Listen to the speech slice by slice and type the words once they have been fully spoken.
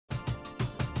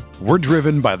We're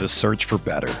driven by the search for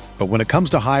better. But when it comes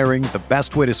to hiring, the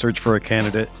best way to search for a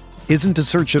candidate isn't to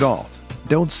search at all.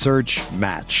 Don't search,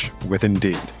 match with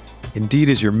Indeed. Indeed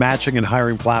is your matching and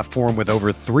hiring platform with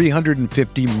over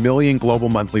 350 million global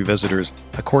monthly visitors,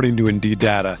 according to Indeed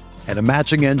data, and a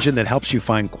matching engine that helps you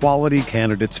find quality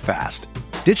candidates fast.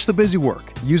 Ditch the busy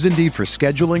work. Use Indeed for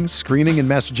scheduling, screening, and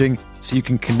messaging so you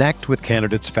can connect with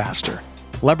candidates faster.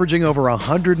 Leveraging over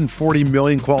 140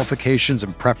 million qualifications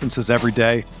and preferences every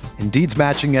day, Indeed's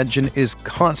matching engine is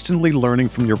constantly learning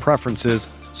from your preferences,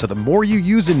 so the more you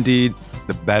use Indeed,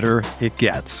 the better it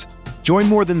gets. Join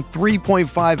more than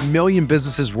 3.5 million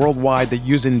businesses worldwide that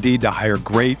use Indeed to hire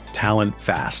great talent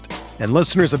fast. And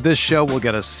listeners of this show will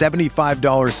get a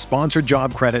 $75 sponsored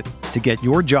job credit to get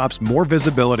your jobs more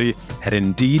visibility at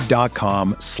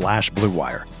Indeed.com/Blue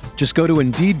Wire. Just go to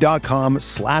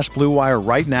Indeed.com/Blue Wire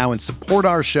right now and support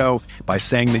our show by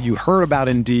saying that you heard about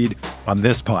Indeed on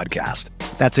this podcast.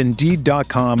 That's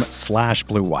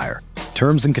Indeed.com/Blue Wire.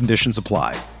 Terms and conditions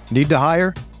apply. Need to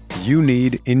hire? You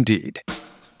need Indeed.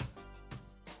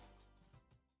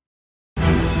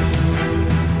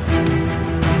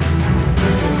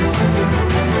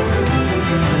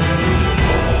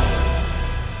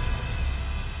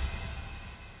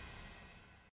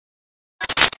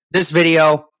 This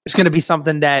video is going to be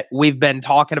something that we've been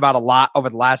talking about a lot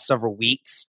over the last several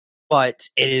weeks, but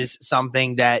it is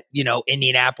something that,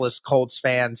 Indianapolis Colts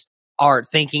fans are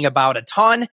thinking about a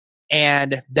ton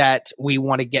and that we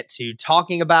want to get to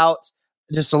talking about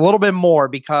just a little bit more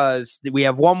because we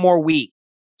have one more week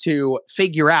to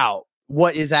figure out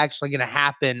what is actually going to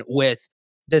happen with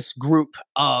this group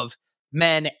of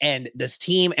men and this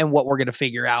team and what we're going to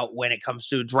figure out when it comes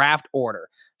to draft order.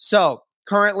 So,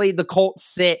 currently, the Colts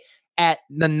sit at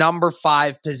the number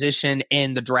 5 position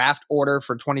in the draft order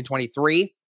for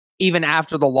 2023. Even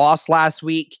after the loss last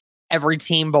week, every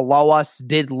team below us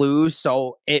did lose,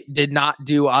 so it did not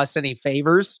do us any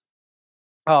favors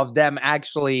of them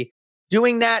actually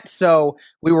doing that. So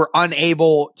we were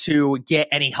unable to get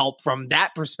any help from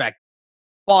that perspective.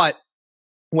 But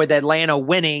with Atlanta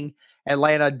winning,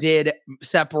 Atlanta did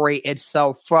separate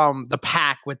itself from the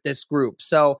pack with this group.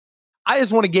 So I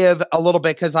just want to give a little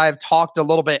bit because I've talked a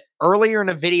little bit earlier in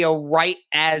a video right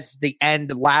as the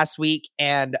end last week,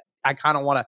 and I kind of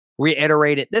want to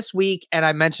reiterate it this week, and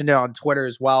I mentioned it on Twitter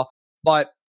as well.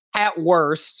 But at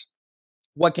worst,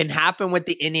 what can happen with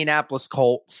the Indianapolis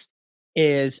Colts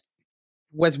is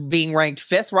with being ranked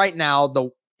 5th right now,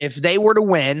 if they were to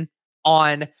win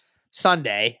on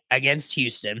Sunday against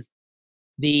Houston,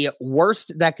 the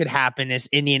worst that could happen is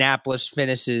Indianapolis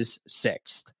finishes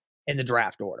 6th in the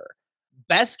draft order.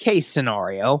 Best case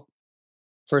scenario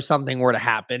for something were to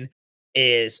happen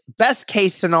is best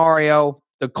case scenario,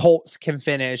 the Colts can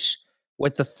finish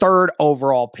with the 3rd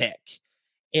overall pick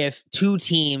if 2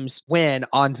 teams win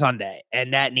on Sunday,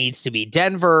 and that needs to be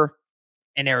Denver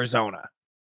and Arizona.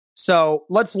 So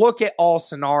let's look at all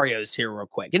scenarios here real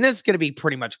quick. And this is going to be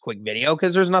pretty much a quick video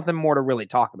because there's nothing more to really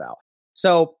talk about.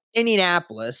 So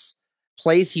Indianapolis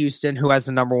plays Houston, who has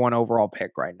the number 1 overall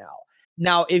pick right now.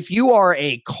 Now, if you are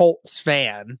a Colts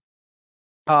fan,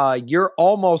 you're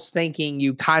almost thinking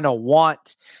you kind of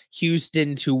want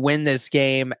Houston to win this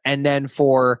game and then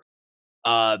for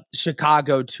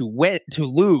Chicago to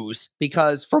lose,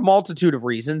 because for a multitude of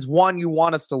reasons. One, you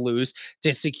want us to lose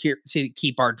to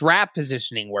keep our draft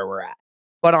positioning where we're at.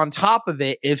 But on top of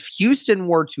it, if Houston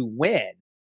were to win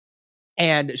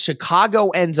and Chicago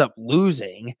ends up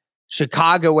losing,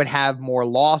 Chicago would have more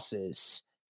losses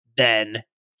than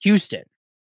Houston,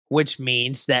 which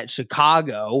means that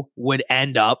Chicago would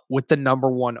end up with the number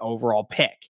 1 overall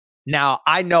pick. Now,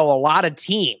 I know a lot of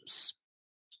teams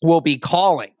will be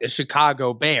calling the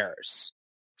Chicago Bears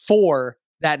for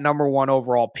that number 1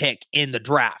 overall pick in the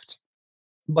draft.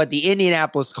 But the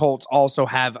Indianapolis Colts also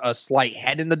have a slight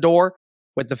head in the door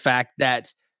with the fact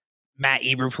that Matt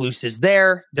Eberflus is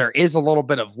there. There is a little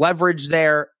bit of leverage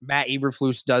there. Matt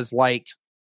Eberflus does like,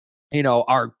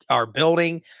 our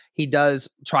building. He does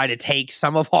try to take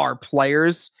some of our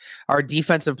players, our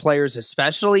defensive players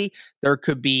especially. There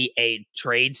could be a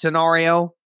trade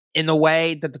scenario in the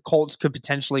way that the Colts could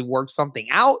potentially work something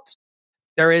out.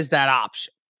 There is that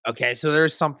option. Okay, so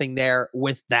there's something there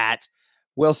with that.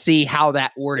 We'll see how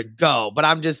that were to go. But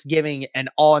I'm just giving an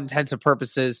all intents and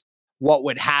purposes what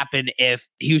would happen if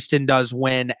Houston does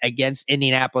win against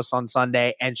Indianapolis on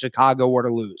Sunday and Chicago were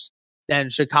to lose.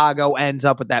 Then Chicago ends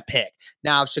up with that pick.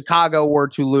 Now, if Chicago were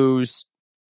to lose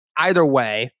either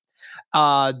way,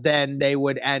 then they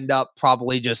would end up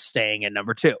probably just staying at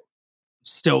number 2.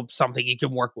 Still something you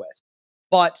can work with.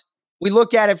 But we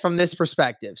look at it from this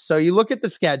perspective. So you look at the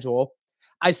schedule.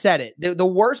 I said it. The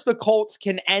worst the Colts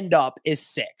can end up is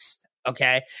 6th.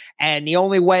 Okay. And the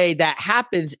only way that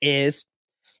happens is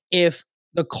if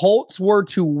the Colts were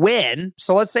to win.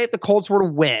 So let's say if the Colts were to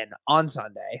win on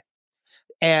Sunday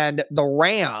and the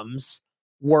Rams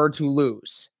were to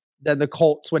lose, then the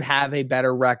Colts would have a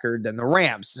better record than the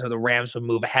Rams. So the Rams would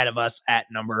move ahead of us at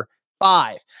number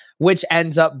 5, which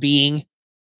ends up being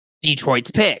Detroit's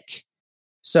pick.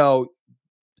 So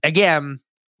again,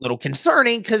 a little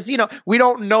concerning because, we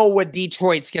don't know what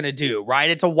Detroit's going to do, right?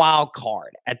 It's a wild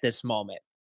card at this moment.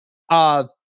 The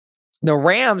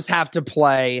Rams have to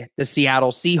play the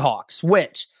Seattle Seahawks,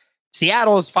 which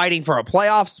Seattle is fighting for a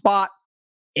playoff spot.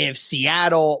 If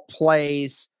Seattle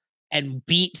plays and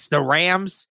beats the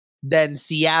Rams, then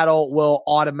Seattle will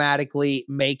automatically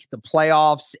make the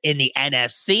playoffs in the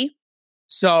NFC.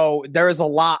 So there is a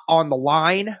lot on the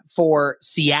line for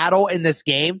Seattle in this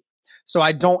game. So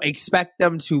I don't expect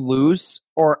them to lose,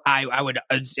 or I would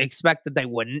expect that they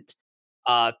wouldn't.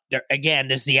 Again,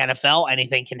 this is the NFL.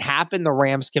 Anything can happen. The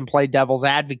Rams can play devil's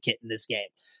advocate in this game.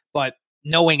 But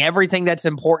knowing everything that's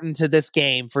important to this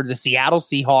game for the Seattle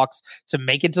Seahawks to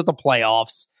make it to the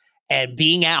playoffs and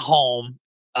being at home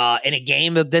in a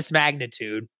game of this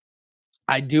magnitude,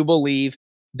 I do believe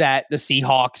that the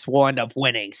Seahawks will end up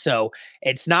winning. So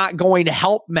it's not going to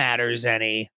help matters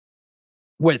any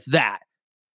with that.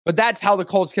 But that's how the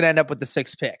Colts could end up with the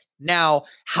 6th pick. Now,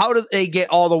 how do they get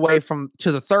all the way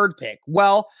to the 3rd pick?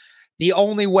 Well, the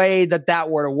only way that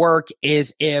were to work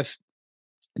is if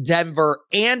Denver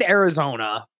and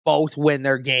Arizona both win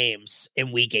their games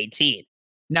in Week 18.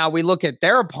 Now, we look at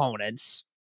their opponents.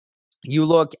 You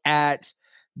look at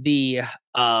the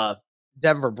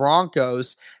Denver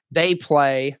Broncos. They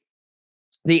play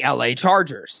the LA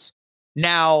Chargers.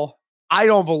 Now, I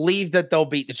don't believe that they'll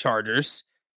beat the Chargers.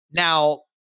 Now,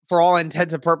 for all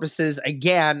intents and purposes,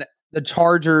 again, the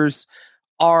Chargers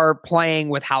are playing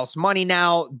with house money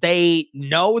now. They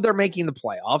know they're making the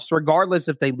playoffs, regardless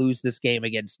if they lose this game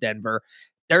against Denver.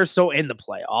 They're still in the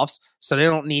playoffs, so they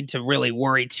don't need to really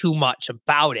worry too much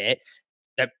about it.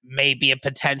 That may be a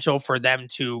potential for them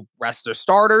to rest their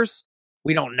starters.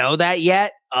 We don't know that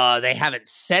yet. They haven't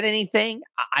said anything.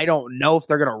 I don't know if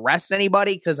they're going to rest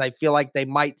anybody because I feel like they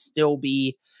might still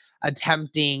be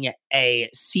attempting a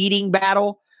seeding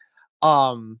battle.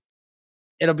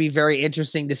 It'll be very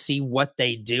interesting to see what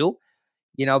they do,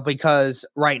 because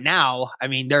right now, I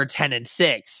mean, they're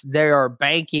 10-6. They are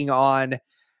banking on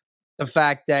the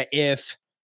fact that if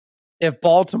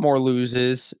Baltimore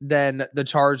loses, then the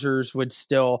Chargers would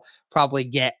still probably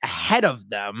get ahead of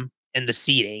them in the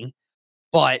seeding.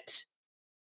 But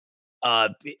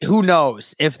who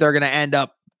knows if they're going to end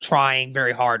up trying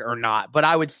very hard or not. But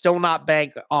I would still not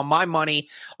bank on my money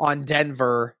on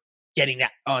Denver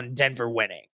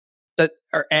winning. But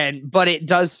it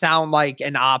does sound like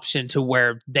an option to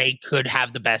where they could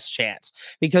have the best chance.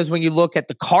 Because when you look at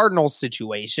the Cardinals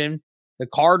situation, the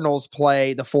Cardinals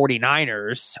play the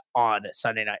 49ers on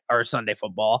Sunday night or Sunday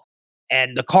football.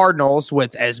 And the Cardinals,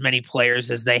 with as many players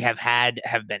as they have had,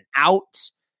 have been out.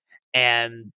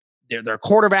 And their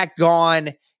quarterback gone.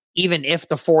 Even if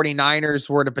the 49ers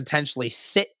were to potentially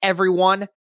sit everyone,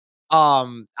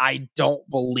 I don't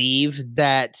believe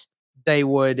that they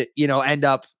would, end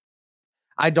up.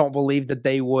 I don't believe that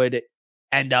they would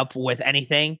end up with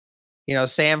anything.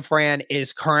 San Fran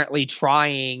is currently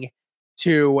trying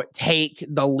to take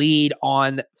the lead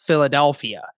on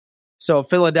Philadelphia. So if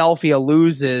Philadelphia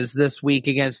loses this week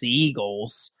against the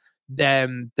Eagles,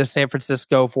 then the San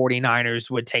Francisco 49ers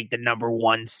would take the number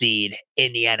 1 seed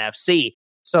in the NFC.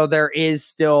 So there is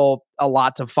still a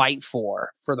lot to fight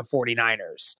for the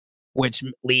 49ers, which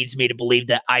leads me to believe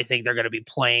that I think they're going to be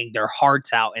playing their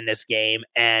hearts out in this game,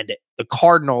 and the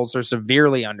Cardinals are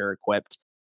severely under-equipped.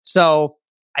 So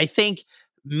I think,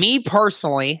 me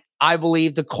personally, I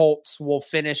believe the Colts will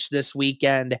finish this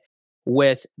weekend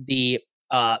with the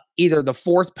either the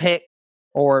 4th pick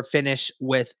or finish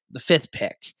with the 5th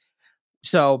pick.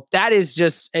 So that is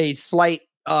just a slight,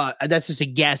 that's just a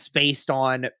guess based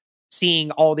on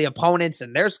seeing all the opponents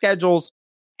and their schedules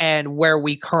and where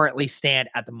we currently stand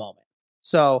at the moment.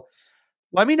 So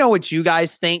let me know what you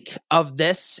guys think of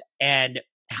this and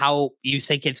how you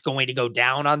think it's going to go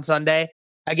down on Sunday.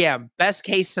 Again, best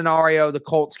case scenario, the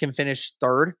Colts can finish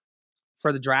 3rd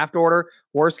for the draft order.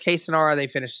 Worst case scenario, they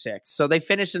finish 6th. So they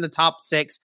finish in the top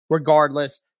 6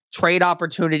 regardless. Trade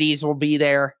opportunities will be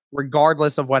there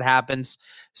regardless of what happens.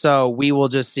 So we will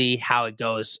just see how it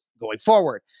goes going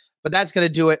forward. But that's going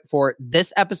to do it for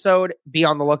this episode. Be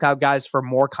on the lookout, guys, for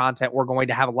more content. We're going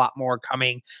to have a lot more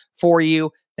coming for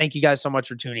you. Thank you guys so much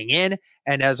for tuning in.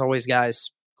 And as always,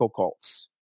 guys, go Colts.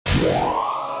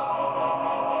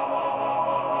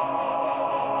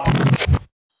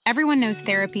 Everyone knows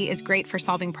therapy is great for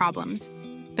solving problems,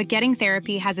 but getting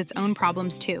therapy has its own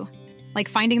problems too, like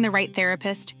finding the right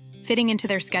therapist, fitting into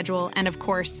their schedule, and of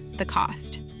course, the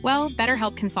cost. Well,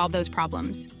 BetterHelp can solve those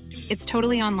problems. It's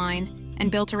totally online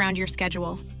and built around your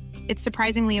schedule. It's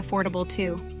surprisingly affordable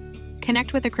too.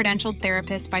 Connect with a credentialed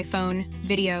therapist by phone,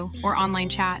 video, or online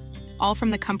chat, all from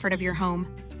the comfort of your home.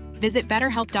 Visit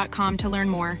BetterHelp.com to learn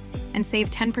more and save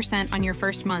 10% on your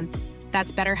first month.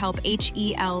 That's BetterHelp,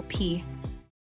 H-E-L-P.